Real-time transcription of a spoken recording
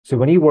So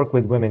when you work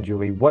with women,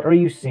 Julie, what are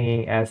you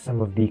seeing as some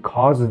of the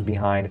causes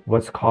behind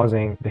what's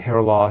causing the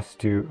hair loss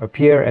to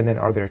appear? And then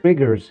are there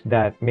triggers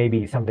that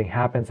maybe something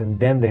happens and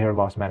then the hair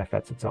loss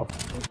manifests itself?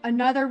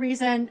 Another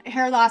reason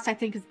hair loss, I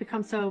think, has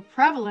become so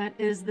prevalent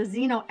is the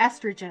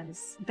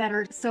xenoestrogens that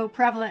are so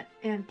prevalent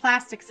in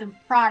plastics and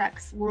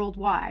products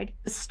worldwide.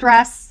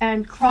 Stress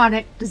and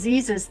chronic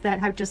diseases that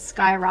have just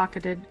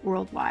skyrocketed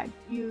worldwide.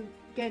 You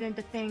get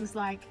into things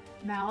like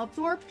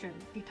malabsorption,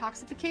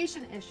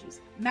 detoxification issues,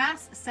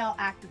 mast cell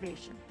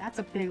activation. That's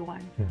a big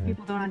one.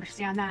 People don't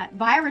understand that.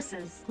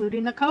 Viruses,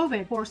 including the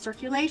COVID, poor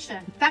circulation,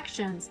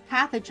 infections,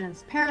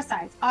 pathogens,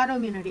 parasites,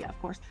 autoimmunity,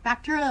 of course,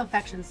 bacterial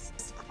infections,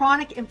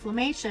 chronic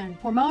inflammation,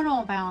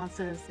 hormonal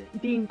imbalances,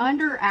 being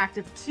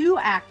underactive, too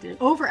active,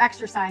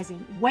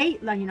 overexercising,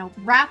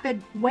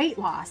 rapid weight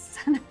loss.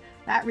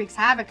 That wreaks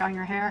havoc on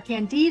your hair.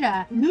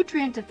 Candida,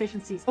 nutrient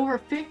deficiencies, over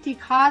 50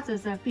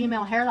 causes of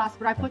female hair loss,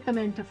 but I put them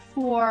into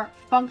 4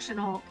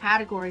 functional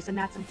categories, and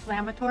that's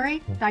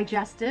inflammatory,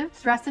 digestive,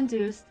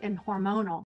 stress-induced, and hormonal.